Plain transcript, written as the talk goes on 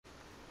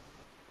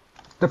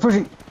They're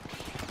pushing.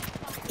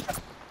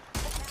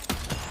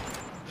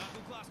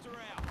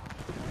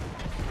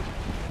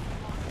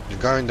 They're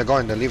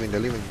going, they're leaving. Go.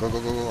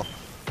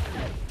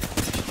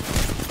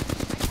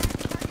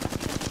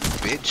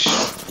 Bitch.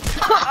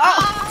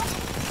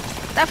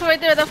 That fool right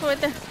there,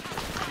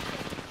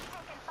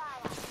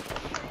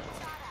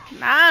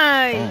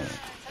 Nice. Oh.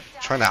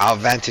 Trying to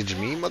outvantage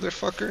me,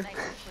 motherfucker?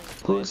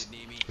 Who's?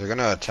 They're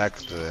gonna attack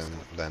them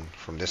then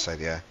from this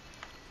side, yeah.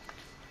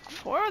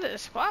 4 other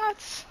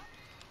spots?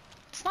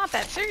 It's not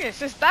that serious,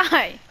 just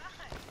die.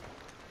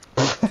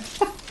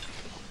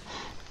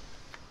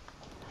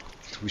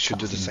 We should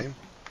do the same.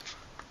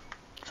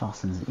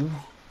 Charleston's evil.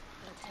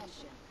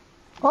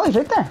 Oh, he's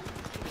right there.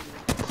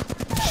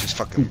 She's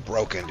fucking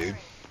broken, dude.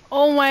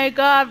 Oh my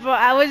god, bro,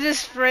 I was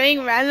just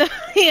spraying randomly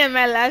and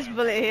my last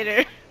bullet hit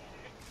her.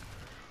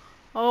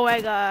 Oh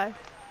my god.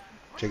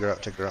 Take her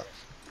out.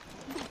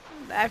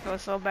 I feel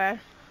so bad.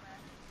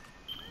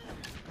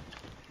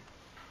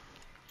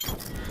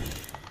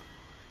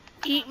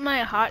 Eat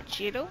my hot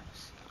Cheetos?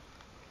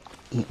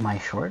 Eat my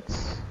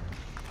shorts?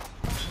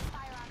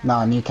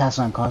 No,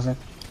 Newcastle and Cossack.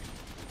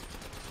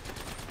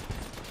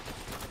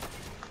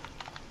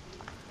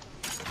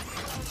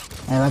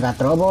 Hey, I got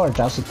throwable or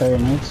Jousted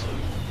 30 nades?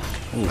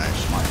 Ooh,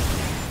 Nice. smart.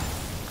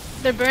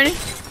 They're burning?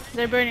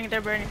 They're burning.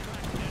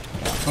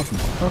 Fucking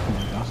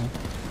Jousted.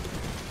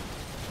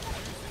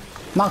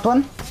 Knocked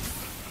one.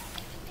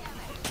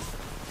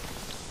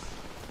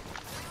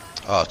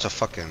 Oh, it's a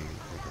fucking...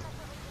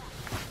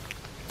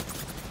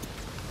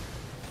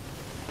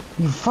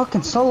 You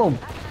fucking solo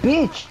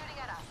bitch.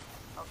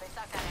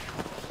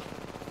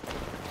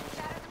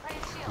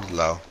 He's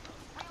low.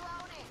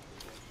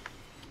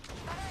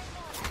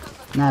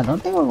 Nah, I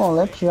don't think we're gonna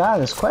let you out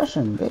of this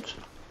question, bitch.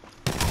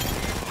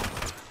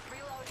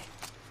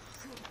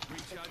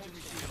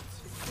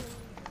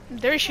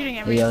 They're shooting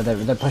at me. Yo,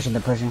 they're pushing.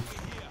 That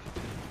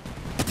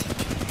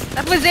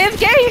was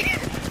AFK!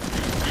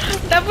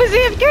 That was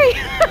AFK!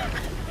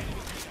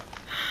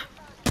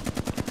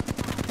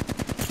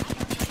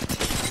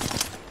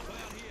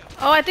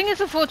 Oh, I think it's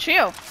a full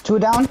trio. 2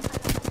 down.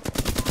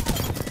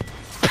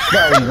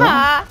 There you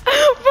go.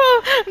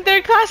 Bro,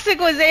 their caustic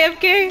was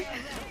AFK.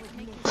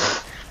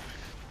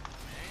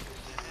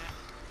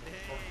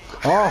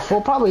 Oh,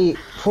 full probably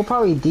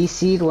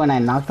DC'd when I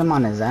knocked him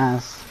on his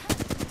ass.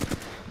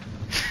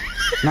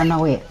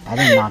 No, wait. I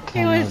didn't knock He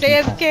him. was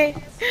Newcastle.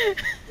 AFK.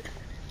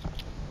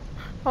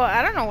 Oh,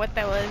 I don't know what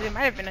that was. It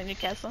might have been a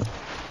Newcastle.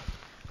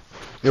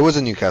 It was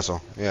in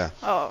Newcastle, yeah.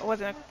 Oh, it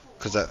wasn't.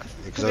 Because I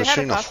they was had a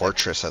shooting a Cossack.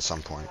 fortress at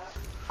some point.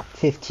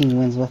 15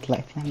 wins with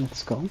lifeline.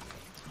 Let's go.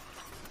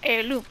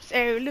 Heirlooms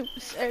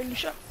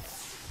shot.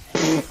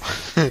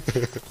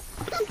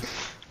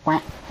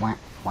 Wah, wah,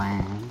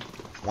 wah.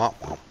 Womp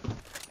womp.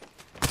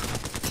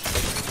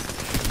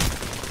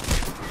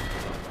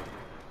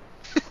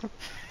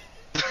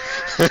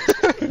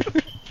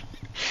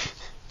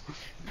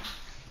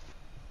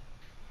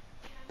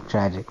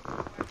 Tragic. I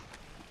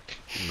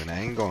mean,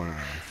 I ain't going.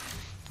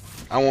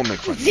 I won't make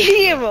fun.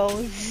 Zero.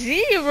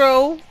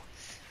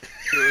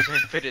 There is an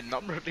infinite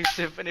number, there's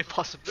infinite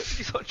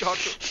possibilities on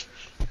Joshua.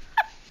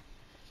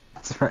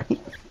 That's right.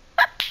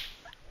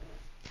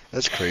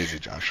 That's crazy,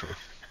 Joshua.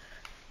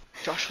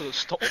 Joshua the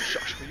stones,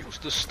 Joshua use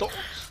the stones.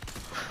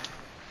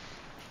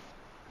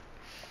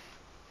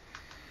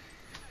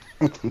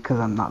 It's because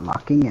I'm not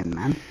locking in,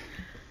 man.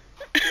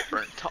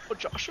 Burnt out,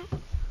 Joshua?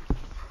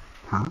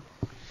 Huh?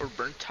 Or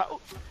burnt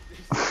out?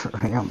 For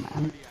real,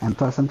 man. And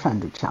plus, I'm trying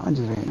to do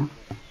challenges right now.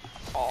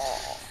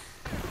 Oh.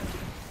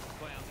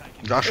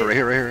 Joshua, right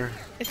here.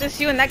 It's just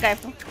you and that guy.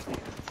 Fool.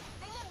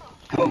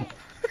 Oh.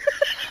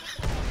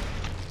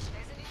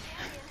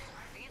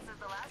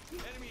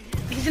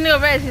 He's in the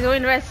res. He's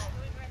going res.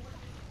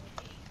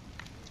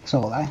 So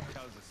will I.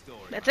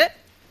 That's it?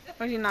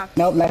 Or did you knock?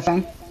 Nope, left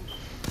hand.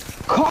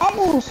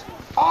 Combos!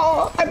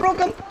 Oh, I broke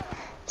him!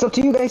 It's up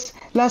to you guys.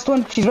 Last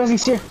one. She's rising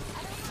steer.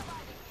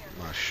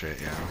 Oh shit,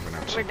 yeah, I'm gonna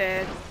have to. We're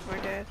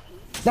dead.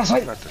 That's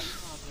right. Got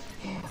this.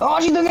 Oh,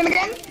 she's doing it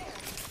again.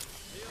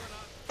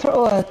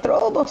 Throw a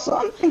throw or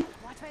something.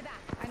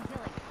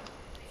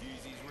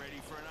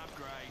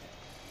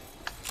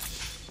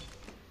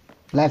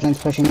 Lifelines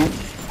pushing in.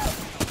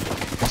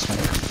 That's right.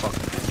 Fuck,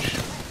 bitch.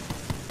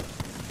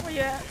 Where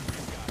you at?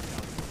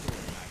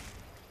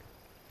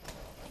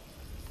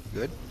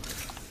 Good?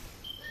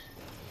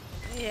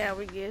 Yeah,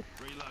 we good.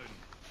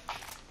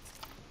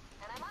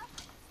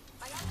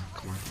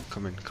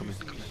 Come in.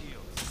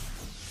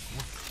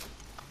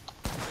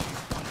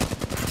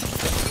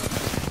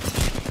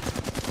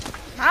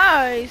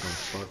 Nice.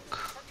 Oh fuck.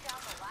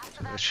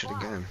 Do that shit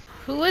again.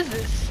 Who is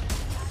this?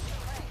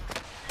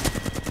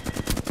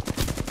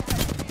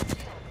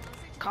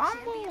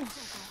 Combo.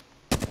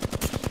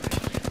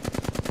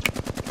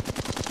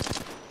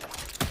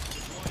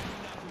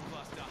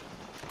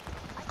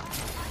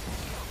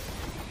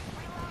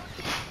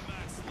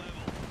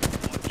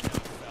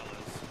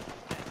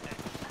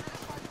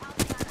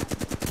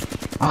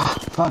 Ah,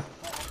 fuck.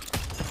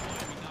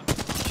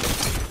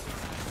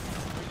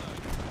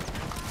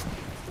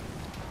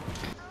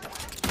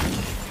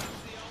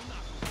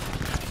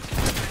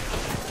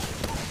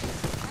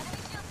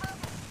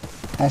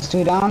 That's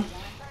 2 down.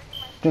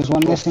 There's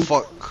 1 Oh missing.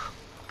 fuck.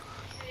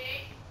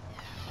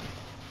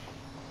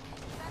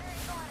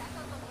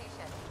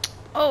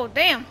 Oh,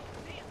 damn.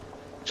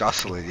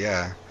 Jocelyn,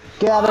 yeah.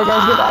 Get out of there,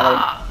 guys. Get out of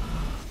there.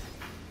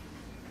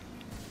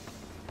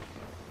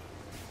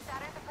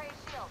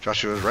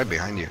 Joshua was right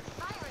behind you.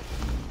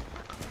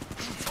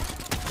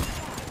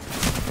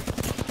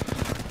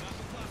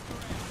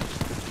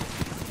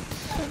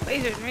 Who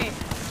lasered me?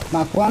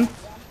 Knock 1.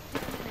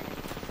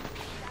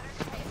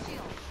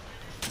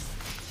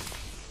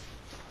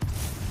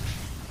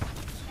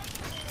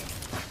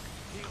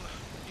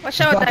 Watch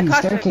out with that blocking the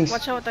caustic. staircase.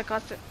 Watch out with that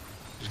caustic.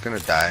 He's gonna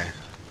die.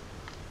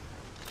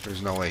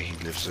 There's no way he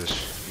lives this.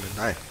 He's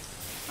gonna die.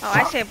 Oh,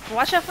 I say,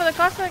 watch out for the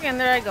caustic, and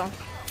there I go.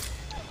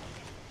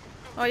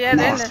 Oh yeah,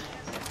 they're in there.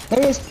 There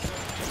he is.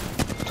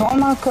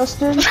 Toma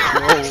custard.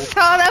 Whoa.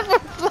 Saw that one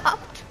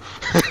flopped.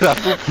 That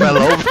fool fell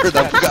over.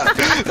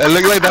 That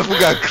looked like that fool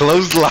got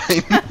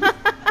clothesline.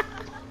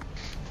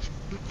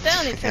 They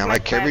only took Damn, I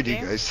like 5 carried you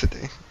games. guys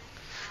today.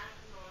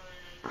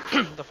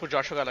 The fool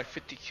Joshua got like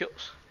 50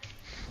 kills.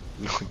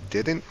 No, he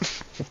didn't.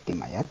 50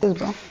 mayates,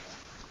 bro.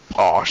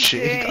 Oh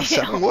shit, he got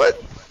 7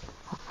 what?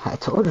 I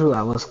told you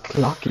I was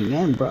clocking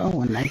in, bro,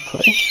 when I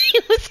play. He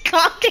was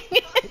cocking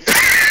it.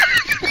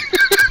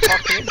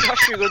 Fucking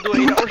Joshua, you gonna do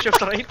 8 hour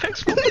shift on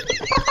Apex?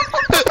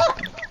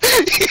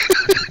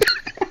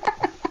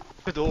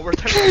 You do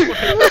overtime.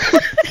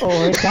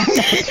 Overtime,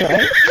 that's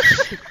right.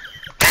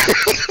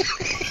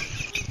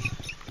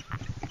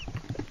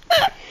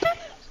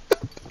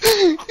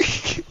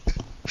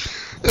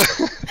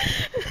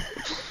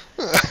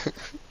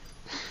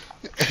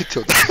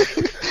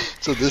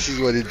 So this is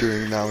what he's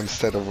doing now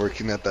instead of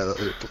working at that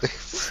other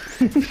place.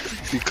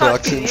 He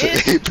clocked into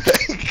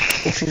Apex.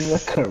 This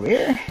is a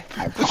career.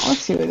 I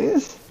promise you it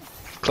is.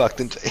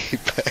 Clocked into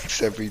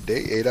Apex every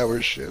day, 8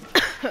 hour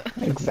shift.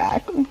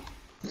 Exactly.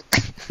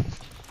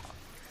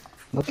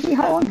 Look at me,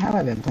 how long have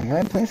I been playing?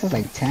 I've been playing since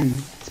like 10.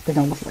 It's been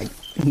almost like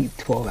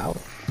 12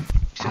 hours.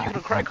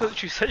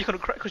 You said you're gonna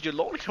cry because you're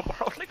lonely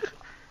tomorrow, nigga.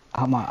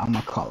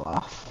 I'ma call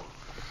off.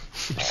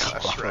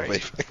 That's right.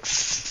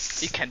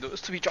 Apex. You can't do this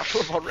to me,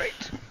 Joshua, about right.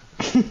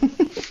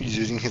 He's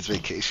using his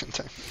vacation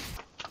time.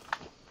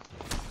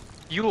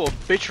 You a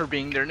bitch for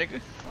being there,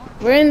 nigga.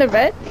 We're in the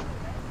red.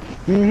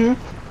 Mm-hmm.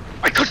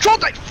 I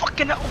controlled that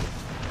fucking hell!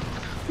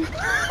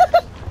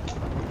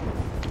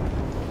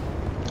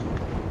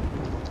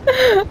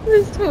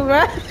 This is too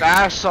bad.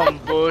 That's some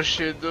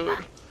bullshit, dude.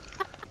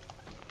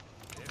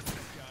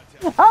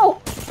 Oh!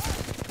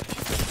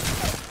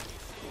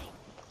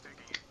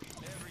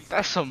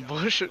 That's some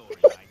bullshit.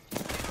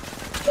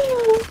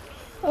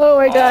 Oh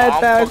my god,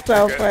 I'm that was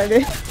so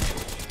fucking funny.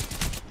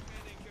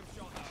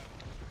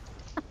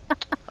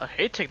 I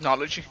hate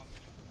technology.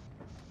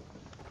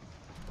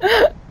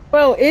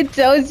 Bro, it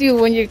tells you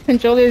when your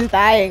controller is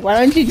dying. Why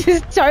don't you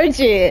just charge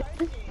it?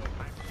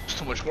 It's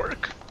too much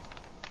work.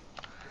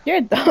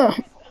 You're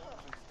dumb.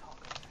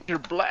 You're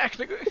black,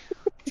 nigga.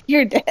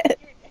 You're dead.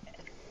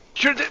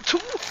 You're dead too.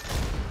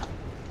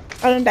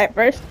 I don't die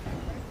first.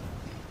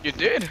 You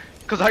did,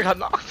 cause I got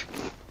knocked.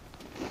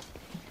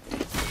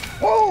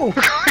 Oh!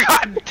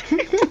 God damn.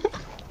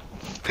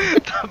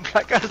 The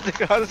black ass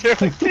nigga was here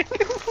like this.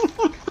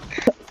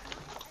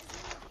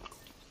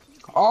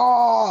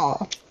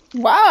 Oh!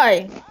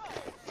 Why?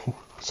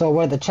 So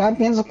we're the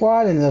champion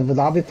squad and the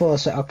lobby full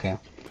of okay.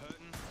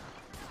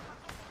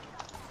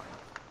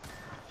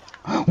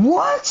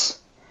 What?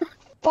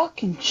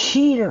 Fucking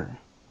cheater.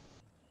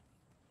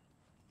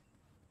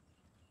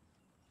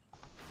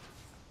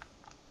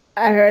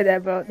 I heard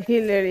that, bro. He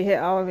literally hit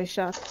all of his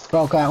shots.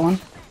 Broke that one.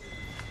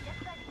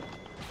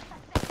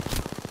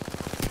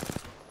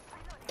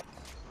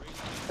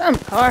 Some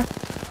car.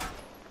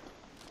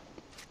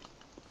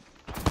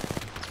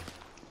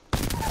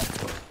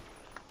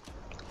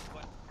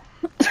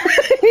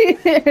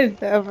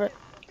 It's over.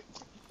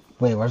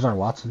 Wait, where's our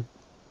Watson?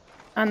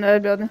 On the other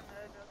building.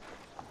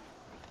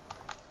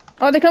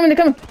 Oh, they're coming, they're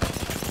coming.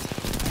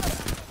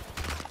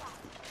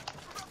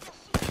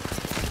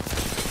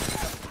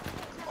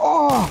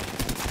 Oh!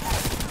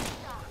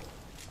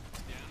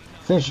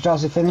 Finish,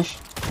 Chelsea, finish.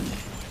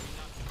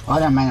 Oh,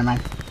 never mind, never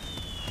mind.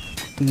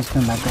 Think he's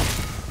coming back up.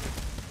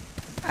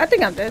 I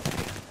think I'm dead.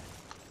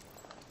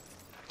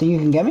 Think you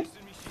can get me?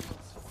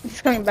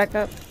 He's coming back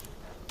up.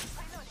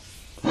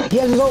 He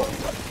has his ult!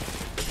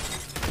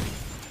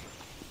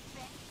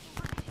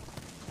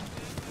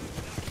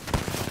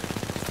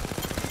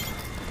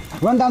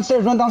 Run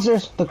downstairs, run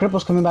downstairs. The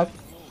cripple's coming back.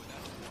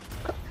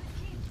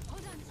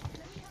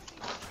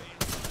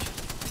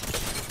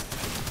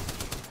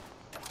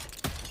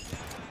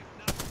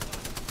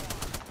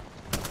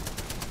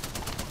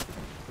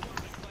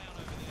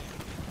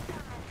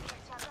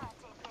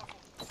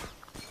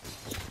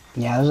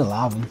 Yeah, there's a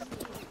lot of them.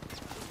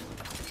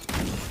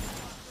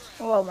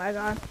 Oh my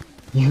god.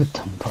 You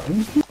dumb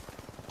button.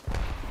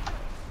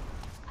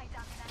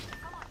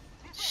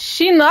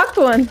 She knocked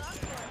one.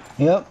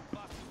 Yep.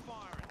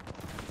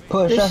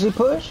 Push, This- Chelsea,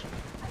 push.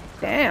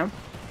 Damn.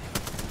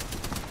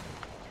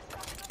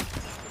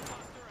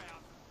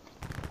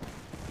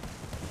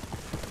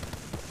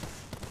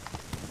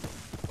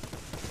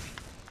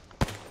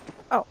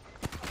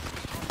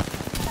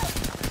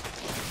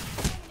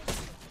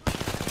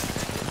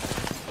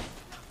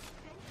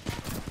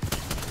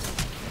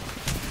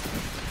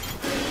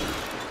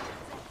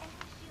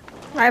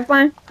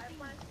 Pipeline.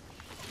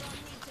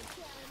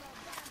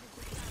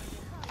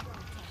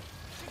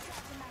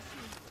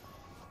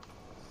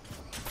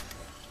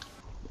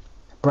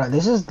 Bro,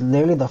 this is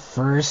literally the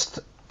first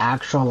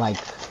actual, like,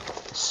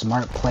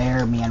 smart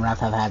player me and Raph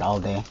have had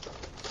all day.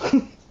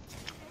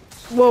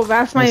 Whoa,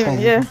 that's not This even,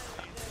 guy's- yeah.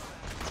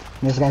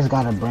 This guy's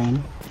got a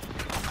brain.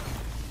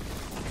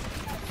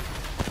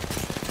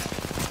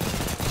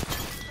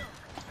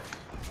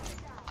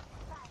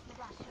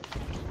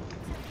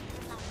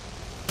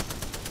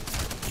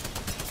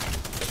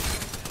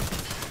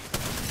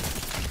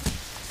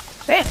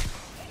 Damn.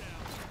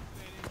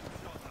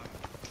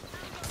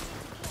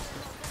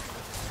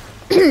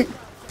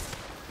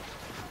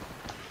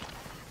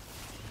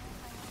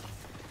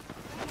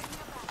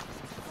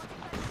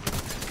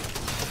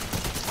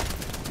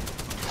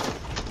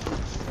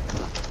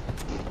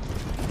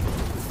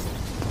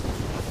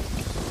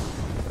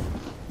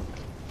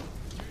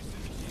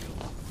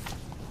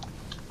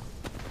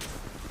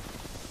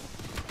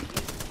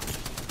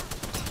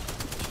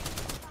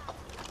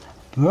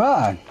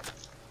 Run!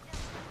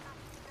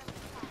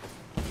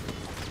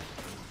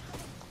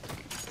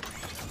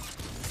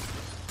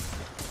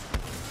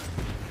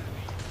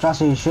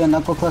 Trust me, you shoot a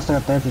knuckle cluster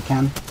up there if you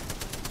can.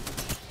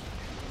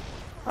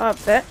 Up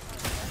there.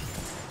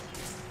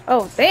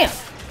 Oh, damn.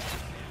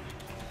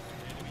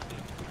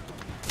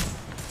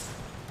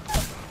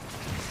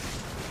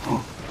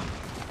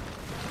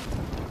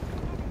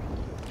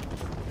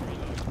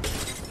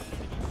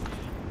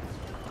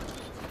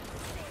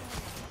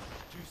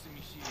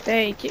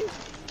 Thank you.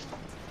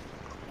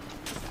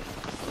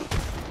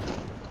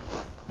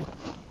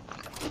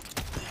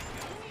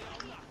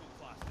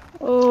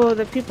 Oh,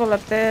 the people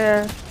up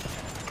there.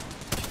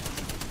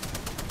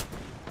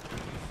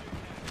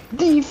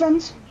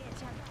 Defense!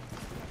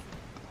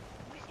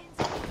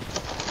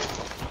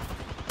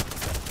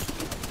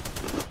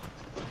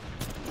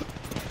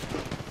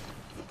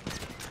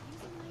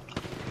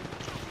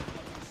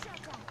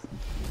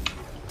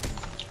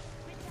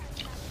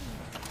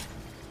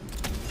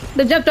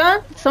 They jumped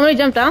down? Somebody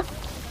jumped down?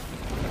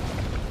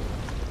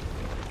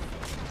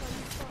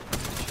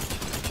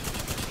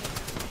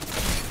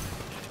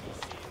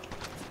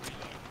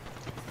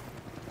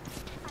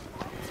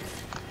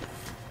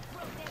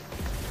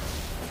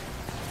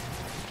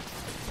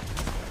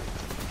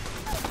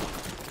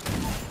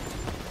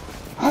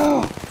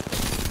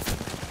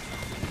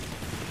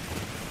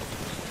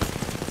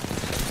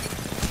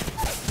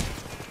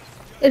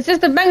 It's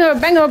just a banger,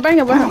 banger,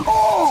 banger, banger.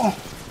 Oh!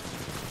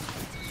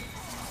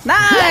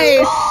 Nice!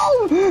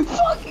 Oh!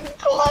 Fucking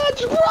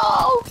clutch,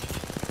 bro!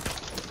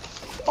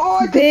 Oh,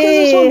 I could kill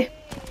this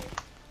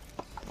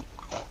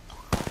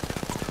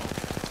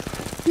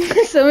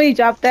one! Somebody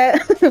dropped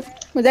that.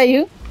 Was that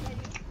you?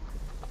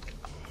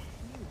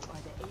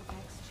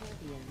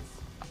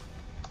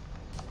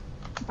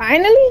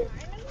 Finally?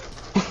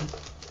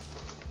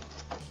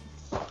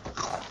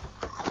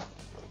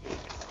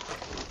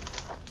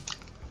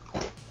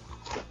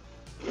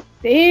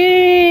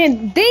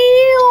 Damn!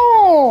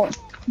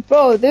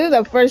 Bro, this is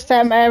the first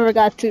time I ever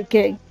got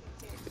 2K.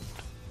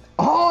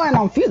 Oh, and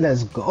on field,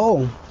 let's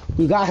go.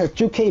 You got her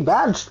 2K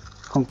badge.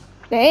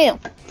 Damn.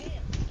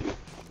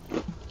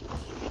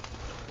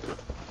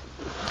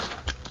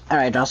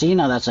 Alright, Dawson, you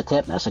know that's a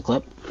clip. That's a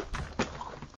clip.